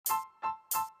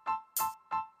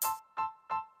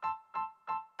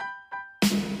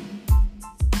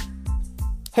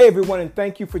Hey everyone, and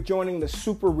thank you for joining the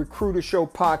Super Recruiter Show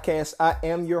podcast. I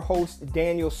am your host,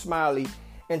 Daniel Smiley,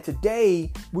 and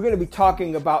today we're going to be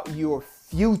talking about your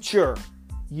future.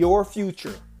 Your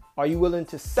future. Are you willing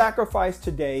to sacrifice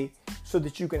today so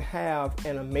that you can have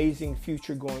an amazing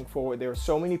future going forward? There are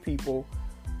so many people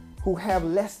who have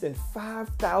less than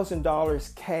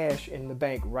 $5,000 cash in the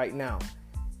bank right now.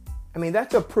 I mean,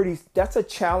 that's a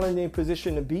challenging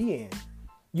position to be in.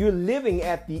 You're living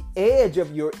at the edge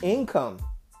of your income.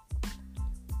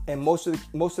 And most of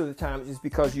the time it's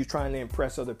because you're trying to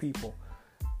impress other people.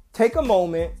 Take a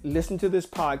moment, listen to this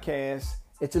podcast.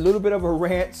 It's a little bit of a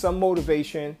rant, some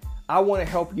motivation. I want to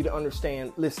help you to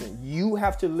understand, listen, you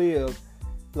have to live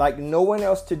like no one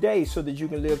else today so that you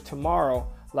can live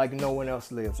tomorrow like no one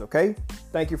else lives, okay?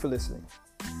 Thank you for listening.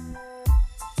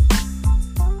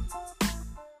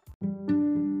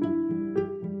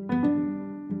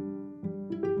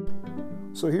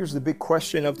 So here's the big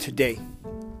question of today.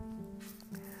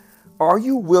 Are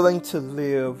you willing to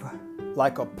live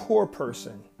like a poor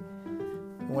person?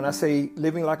 When I say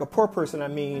living like a poor person, I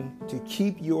mean to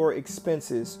keep your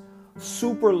expenses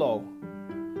super low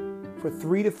for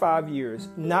 3 to 5 years,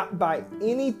 not buy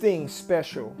anything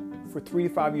special for 3 to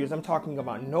 5 years. I'm talking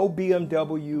about no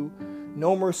BMW,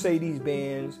 no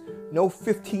Mercedes-Benz, no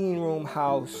 15-room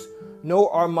house, no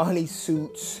Armani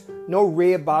suits, no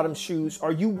red bottom shoes.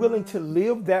 Are you willing to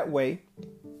live that way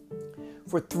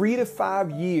for 3 to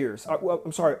 5 years?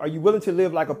 Are you willing to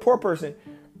live like a poor person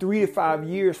 3 to 5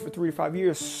 years for 3 to 5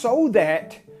 years so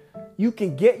that you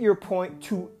can get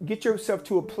yourself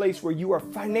to a place where you are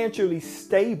financially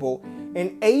stable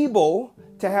and able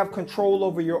to have control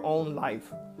over your own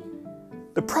life?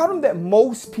 The problem that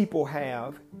most people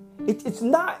have,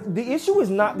 the issue is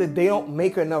not that they don't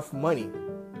make enough money.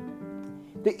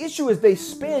 The issue is they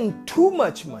spend too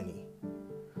much money.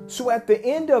 So at the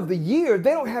end of the year,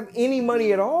 they don't have any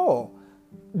money at all.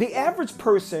 The average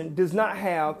person does not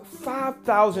have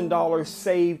 $5,000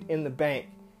 saved in the bank.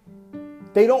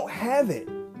 They don't have it.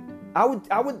 I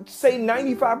would say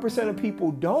 95% of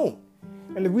people don't.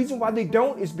 And the reason why they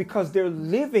don't is because they're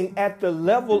living at the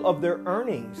level of their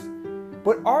earnings.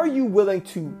 But are you willing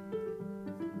to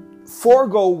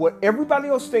forego what everybody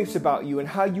else thinks about you and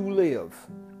how you live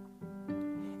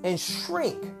and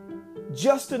shrink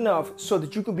just enough so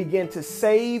that you can begin to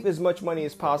save as much money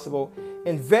as possible,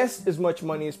 invest as much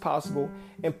money as possible,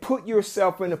 and put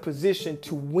yourself in a position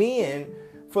to win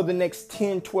for the next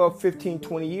 10, 12, 15,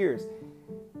 20 years?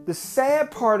 The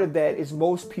sad part of that is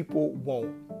most people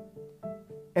won't.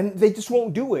 And they just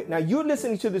won't do it. Now, you're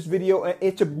listening to this video, and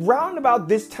it's around about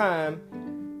this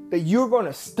time that you're going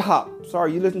to stop.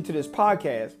 Sorry, you listen to this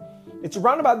podcast. It's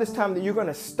around about this time that you're going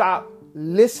to stop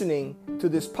listening to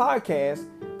this podcast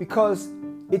because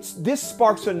this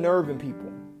sparks a nerve in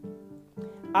people.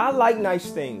 I like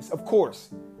nice things, of course.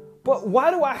 But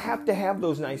why do I have to have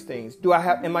those nice things?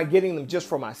 Am I getting them just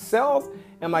for myself?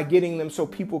 Am I getting them so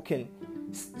people can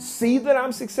see that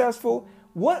I'm successful?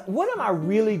 What am I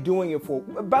really doing it for?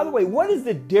 By the way, what is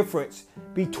the difference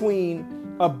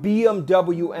between a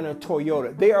BMW and a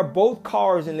Toyota? They are both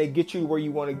cars and they get you where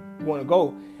you want to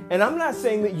go. And I'm not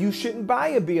saying that you shouldn't buy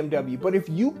a BMW, but if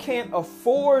you can't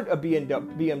afford a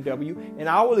BMW, and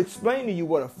I will explain to you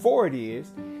what afford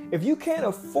is, if you can't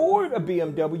afford a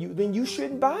BMW, then you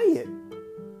shouldn't buy it.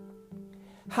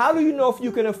 How do you know if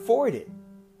you can afford it?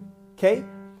 Okay?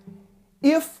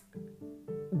 If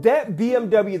that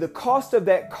BMW, the cost of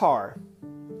that car,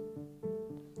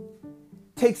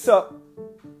 takes up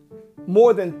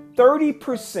more than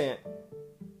 30%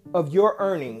 of your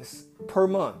earnings per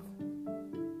month,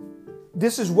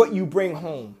 this is what you bring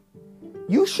home,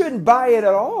 you shouldn't buy it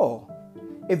at all.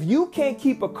 If you can't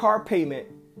keep a car payment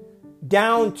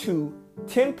down to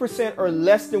 10% or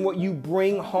less than what you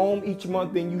bring home each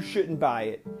month, then you shouldn't buy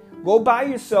it. Go buy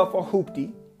yourself a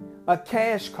hoopty, a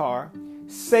cash car,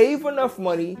 save enough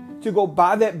money to go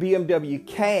buy that BMW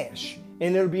cash,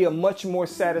 and it'll be a much more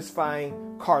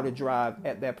satisfying car to drive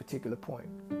at that particular point.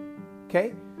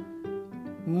 Okay?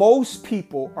 Most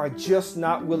people are just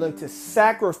not willing to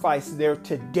sacrifice their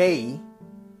today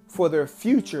for their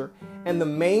future. And the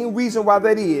main reason why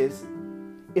that is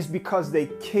because they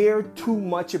care too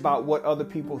much about what other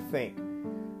people think.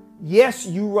 Yes,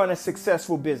 you run a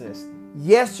successful business.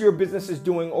 Yes, your business is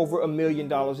doing over $1 million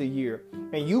a year.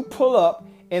 And you pull up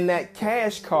in that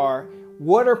cash car,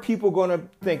 what are people going to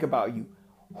think about you?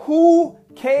 Who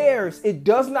cares? It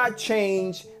does not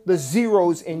change the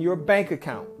zeros in your bank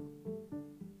account.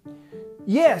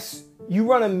 Yes, you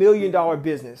run $1 million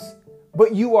business,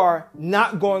 but you are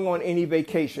not going on any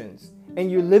vacations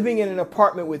and you're living in an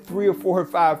apartment with 3 or 4 or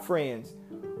 5 friends.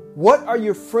 What are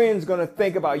your friends going to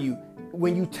think about you?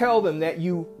 when you tell them that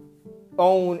you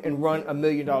own and run $1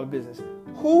 million business.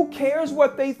 Who cares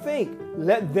what they think?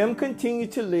 Let them continue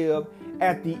to live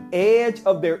at the edge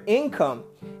of their income,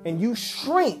 and you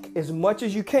shrink as much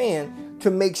as you can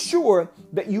to make sure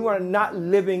that you are not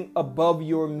living above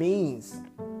your means.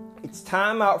 It's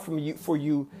time out for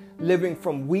you living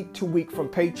from week to week, from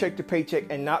paycheck to paycheck,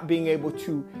 and not being able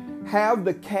to have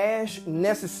the cash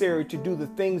necessary to do the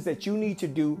things that you need to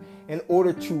do in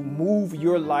order to move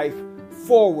your life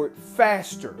forward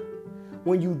faster.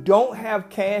 When you don't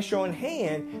have cash on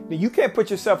hand, then you can't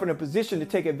put yourself in a position to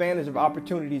take advantage of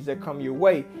opportunities that come your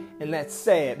way. And that's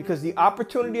sad, because the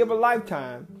opportunity of a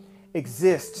lifetime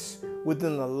exists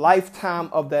within the lifetime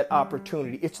of that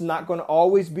opportunity. It's not going to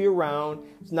always be around.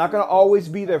 It's not going to always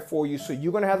be there for you. So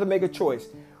you're going to have to make a choice.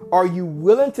 Are you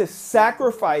willing to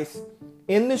sacrifice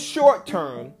in the short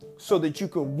term so that you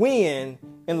can win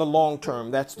in the long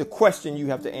term? That's the question you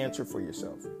have to answer for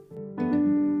yourself.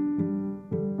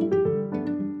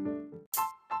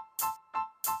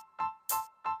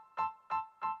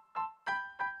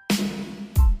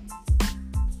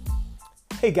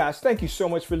 Hey guys, thank you so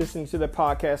much for listening to the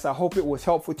podcast. I hope it was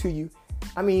helpful to you.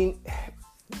 I mean,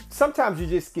 sometimes you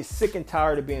just get sick and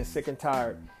tired of being sick and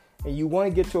tired, and you want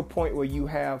to get to a point where you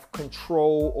have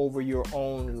control over your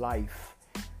own life.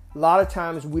 A lot of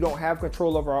times we don't have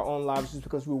control over our own lives just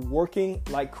because we're working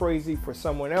like crazy for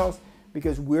someone else,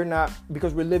 because we're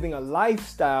living a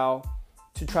lifestyle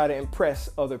to try to impress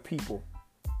other people.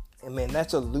 And man,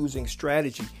 that's a losing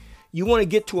strategy. You want to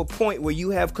get to a point where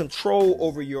you have control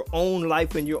over your own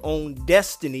life and your own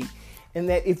destiny. And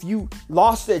that if you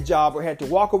lost that job or had to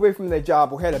walk away from that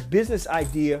job or had a business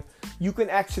idea, you can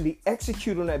actually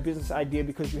execute on that business idea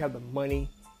because you have the money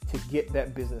to get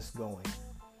that business going.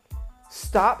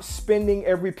 Stop spending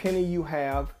every penny you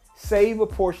have. Save a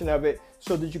portion of it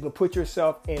so that you can put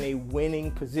yourself in a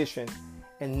winning position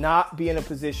and not be in a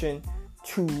position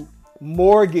to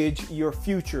mortgage your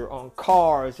future on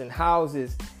cars and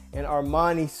houses and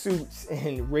Armani suits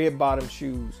and red bottom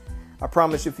shoes. I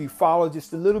promise if you follow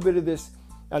just a little bit of this,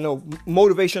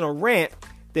 motivational rant,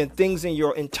 then things in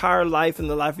your entire life and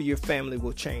the life of your family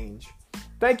will change.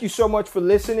 Thank you so much for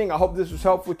listening. I hope this was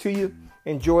helpful to you.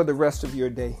 Enjoy the rest of your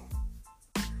day.